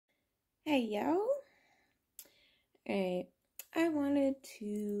Hey yo. Alright, I wanted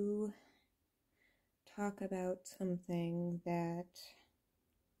to talk about something that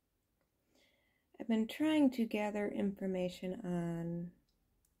I've been trying to gather information on,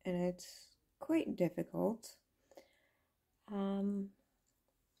 and it's quite difficult. Um,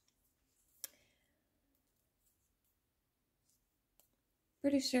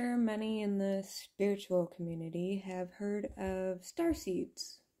 Pretty sure many in the spiritual community have heard of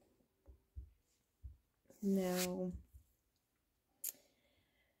starseeds. Now,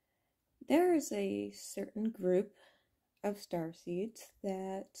 there is a certain group of starseeds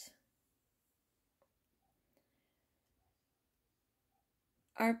that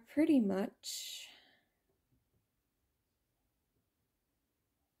are pretty much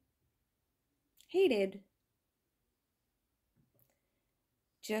hated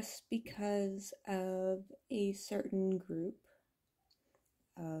just because of a certain group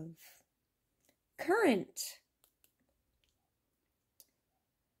of current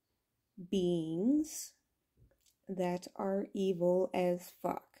beings that are evil as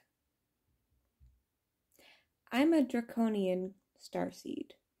fuck. I'm a Draconian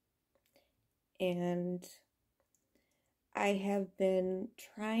starseed, and I have been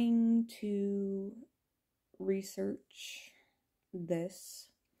trying to research this,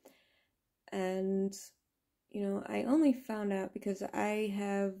 and I only found out because I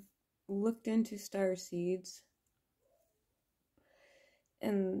have looked into starseeds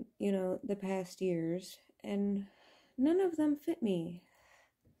in the past years, and none of them fit me.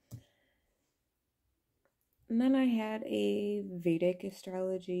 And then I had a Vedic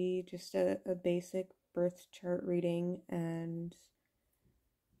astrology, just a basic birth chart reading, and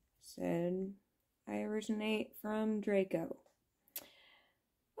said I originate from Draco.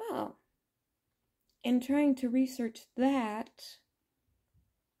 Well, in trying to research that,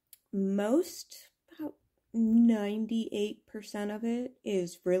 about 98% of it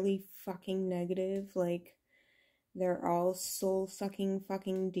is really fucking negative. Like, they're all soul-sucking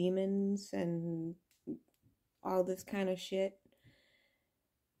fucking demons and all this kind of shit.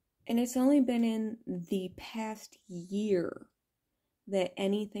 And it's only been in the past year that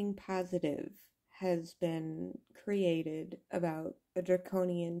anything positive has been created about a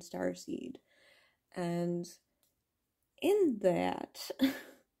Draconian starseed. And in that,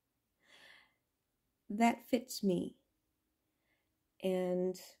 that fits me.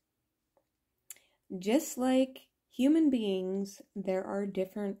 And just like human beings, there are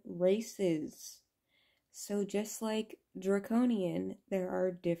different races. So just like Draconian, there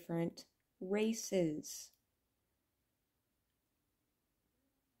are different races.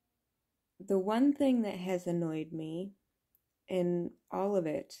 The one thing that has annoyed me in all of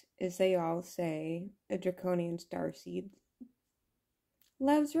it is they all say a Draconian starseed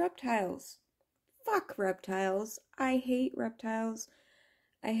loves reptiles. Fuck reptiles. I hate reptiles.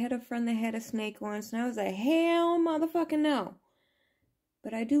 I had a friend that had a snake once, and I was like, hell motherfucking no.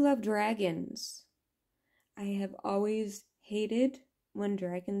 But I do love dragons. I have always hated when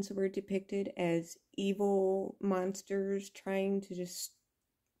dragons were depicted as evil monsters trying to just,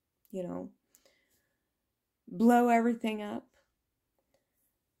 blow everything up.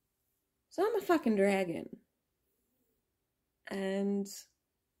 So I'm a fucking dragon. And,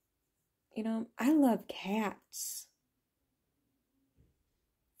 I love cats.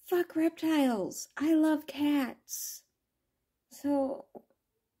 Fuck reptiles. I love cats. So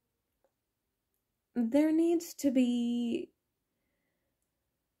there needs to be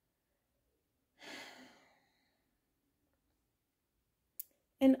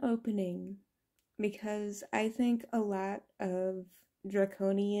an opening, because I think a lot of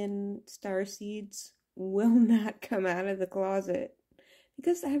Draconian starseeds will not come out of the closet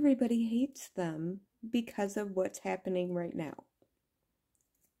because everybody hates them because of what's happening right now.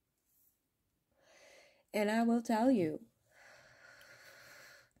 And I will tell you,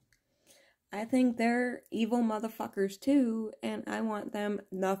 I think they're evil motherfuckers too, and I want them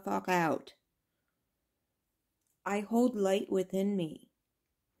the fuck out. I hold light within me.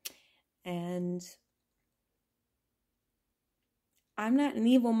 And I'm not an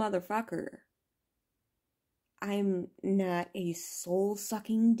evil motherfucker. I'm not a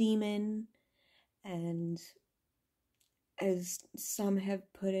soul-sucking demon, and as some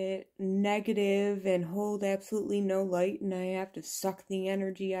have put it, negative and hold absolutely no light, and I have to suck the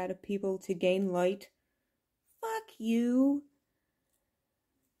energy out of people to gain light. Fuck you.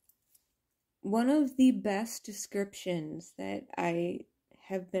 One of the best descriptions that I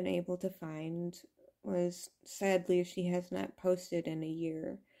have been able to find was, sadly she has not posted in a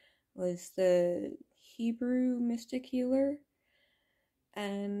year, was the Hebrew mystic healer.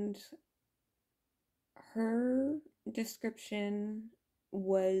 And her description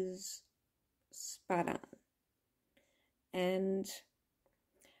was spot on. And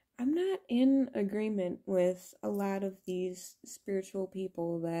I'm not in agreement with a lot of these spiritual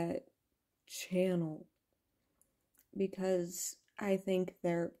people that channel, because I think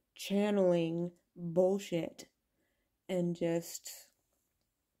they're channeling bullshit and just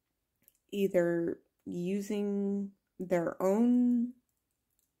either using their own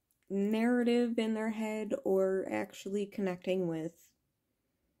narrative in their head or actually connecting with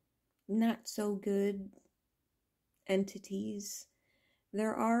not so good entities.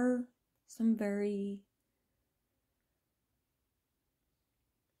 There are some very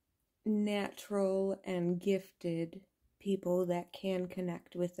natural and gifted people that can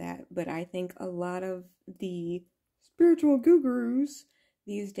connect with that, but I think a lot of the spiritual gurus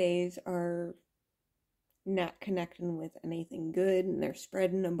these days are not connecting with anything good, and they're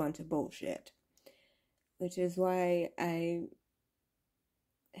spreading a bunch of bullshit, which is why I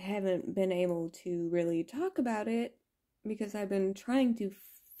haven't been able to really talk about it, because I've been trying to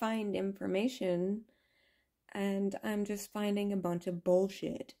find information and I'm just finding a bunch of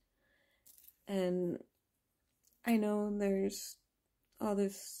bullshit. And I know there's all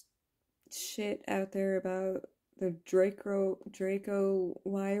this shit out there about the Draco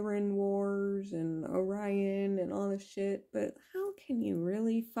Lyran Wars and Orion and all this shit, but how can you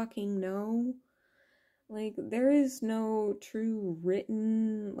really fucking know? Like, there is no true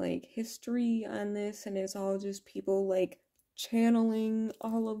written, like, history on this, and it's all just people, like, channeling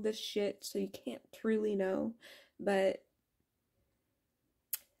all of this shit, so you can't truly know. But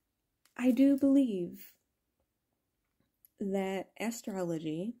I do believe that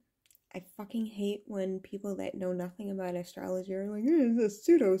astrology, I fucking hate when people that know nothing about astrology are like, it's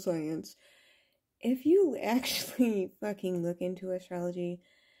a pseudoscience. If you actually fucking look into astrology,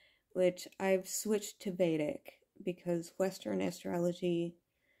 which I've switched to Vedic because Western astrology,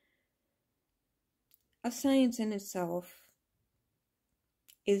 a science in itself,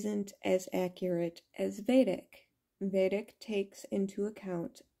 isn't as accurate as Vedic. Vedic takes into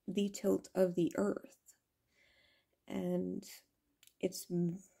account the tilt of the earth, and it's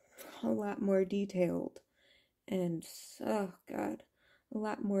a lot more detailed, and oh god, a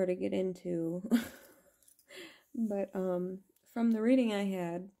lot more to get into. But from the reading I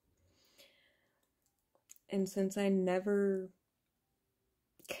had, and since I never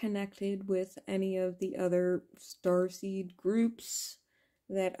connected with any of the other starseed groups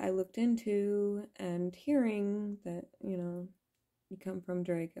that I looked into, and hearing that, you come from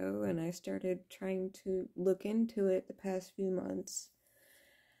Draco, and I started trying to look into it the past few months,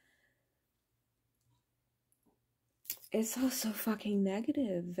 it's all so fucking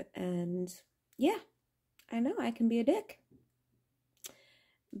negative. And yeah, I know I can be a dick,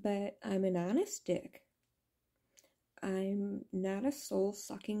 but I'm an honest dick. I'm not a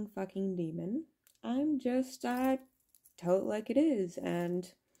soul-sucking fucking demon. I'm just, tell it like it is. And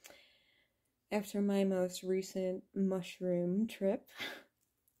after my most recent mushroom trip,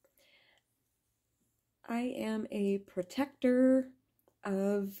 I am a protector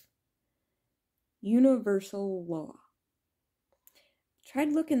of universal law.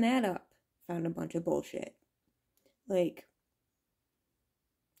 Tried looking that up, found a bunch of bullshit. Like,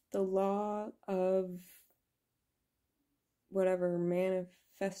 the law of whatever,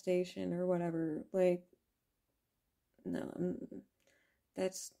 manifestation or whatever, like, no,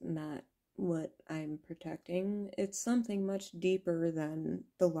 that's not what I'm protecting. It's something much deeper than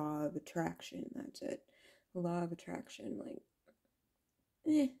the law of attraction. That's it. The law of attraction, like,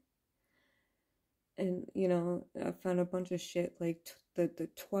 eh. And, I found a bunch of shit, like, the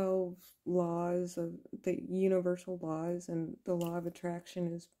 12 laws of the universal laws, and the law of attraction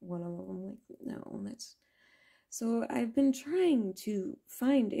is one of them. I'm like, no, that's... So I've been trying to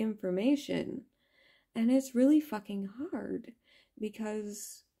find information, and it's really fucking hard,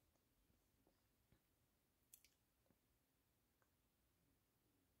 because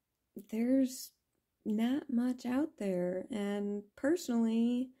there's not much out there, and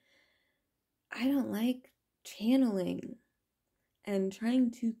personally, I don't like channeling and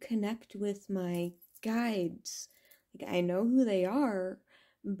trying to connect with my guides. Like, I know who they are,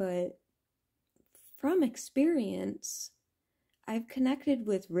 but from experience, I've connected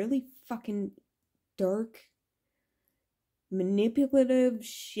with really fucking dark, manipulative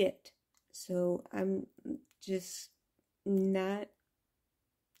shit. So I'm just not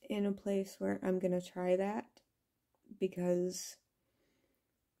in a place where I'm gonna try that, because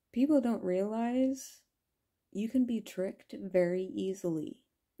people don't realize you can be tricked very easily.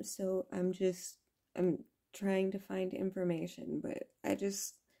 So I'm trying to find information, but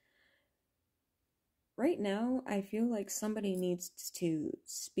right now, I feel like somebody needs to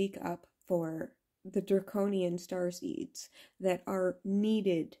speak up for the Draconian starseeds that are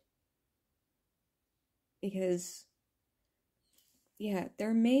needed. Because, yeah,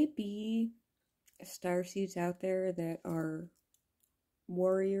 there may be starseeds out there that are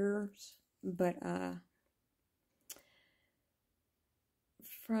warriors, but,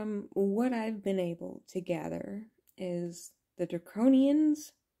 from what I've been able to gather, is the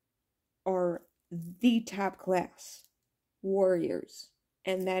Draconians are the top class warriors.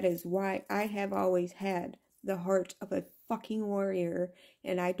 And that is why I have always had the heart of a fucking warrior,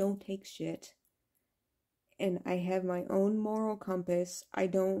 and I don't take shit. And I have my own moral compass. I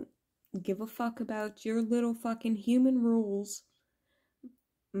don't give a fuck about your little fucking human rules.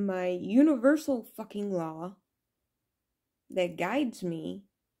 My universal fucking law that guides me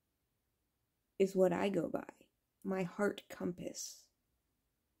is what I go by. My heart compass.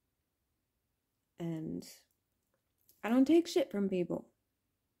 And I don't take shit from people.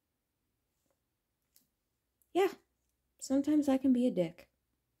 Yeah, sometimes I can be a dick.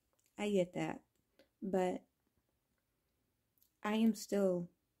 I get that. But I am still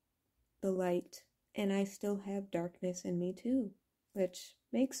the light, and I still have darkness in me too, which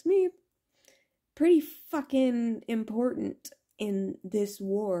makes me pretty fucking important in this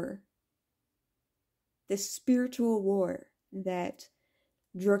war. This spiritual war that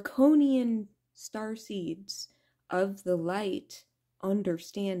Draconian starseeds of the light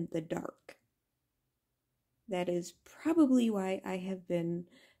understand the dark. That is probably why I have been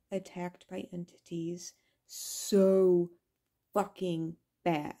attacked by entities so fucking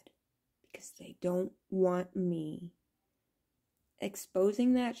bad. Because they don't want me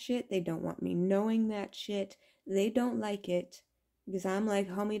exposing that shit. They don't want me knowing that shit. They don't like it. Because I'm like,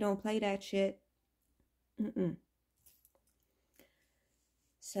 homie, don't play that shit.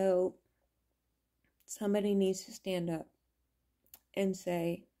 So, somebody needs to stand up and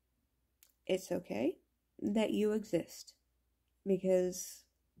say, it's okay that you exist. Because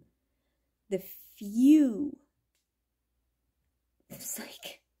the few, it's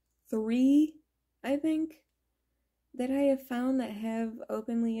like 3, I think, that I have found that have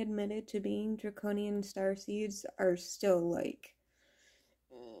openly admitted to being Draconian starseeds are still like,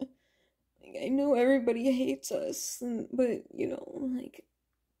 I know everybody hates us, but, you know, like,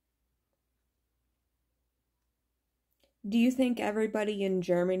 do you think everybody in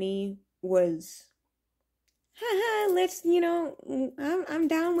Germany was, haha, let's, you know, I'm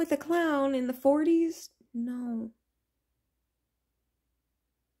down with the clown in the 40s? No.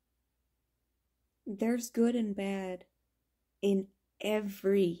 There's good and bad in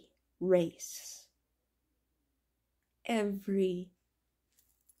every race. Every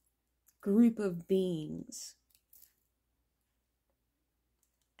group of beings.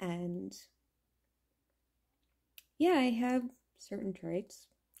 And yeah, I have certain traits,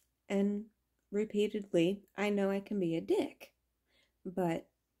 and repeatedly I know I can be a dick, but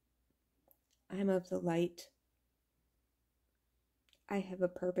I'm of the light. I have a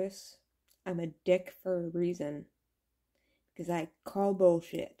purpose. I'm a dick for a reason, because I call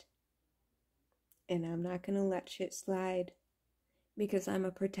bullshit, and I'm not gonna let shit slide, because I'm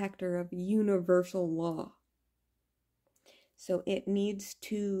a protector of universal law. So it needs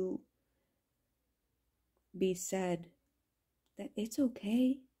to be said that it's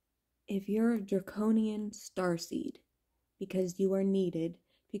okay if you're a Draconian starseed, because you are needed,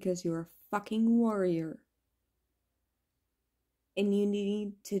 because you're a fucking warrior, and you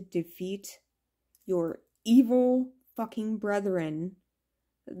need to defeat your evil fucking brethren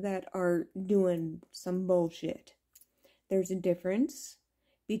that are doing some bullshit. There's a difference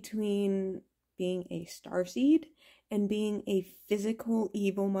between being a starseed and being a physical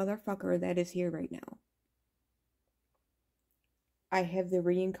evil motherfucker that is here right now. I have the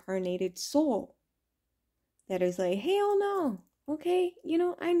reincarnated soul that is like, hell no, okay, you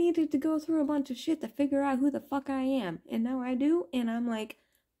know, I needed to go through a bunch of shit to figure out who the fuck I am, and now I do, and I'm like,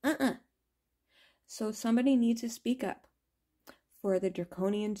 So somebody needs to speak up for the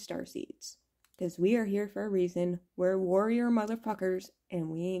Draconian starseeds, because we are here for a reason. We're warrior motherfuckers, and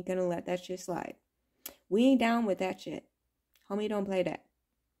we ain't gonna let that shit slide. We ain't down with that shit. Homie, don't play that.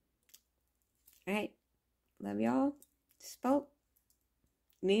 Alright, love y'all. Spoke.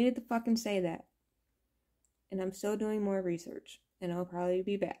 Needed to fucking say that. And I'm still doing more research, and I'll probably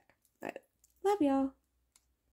be back. But love y'all.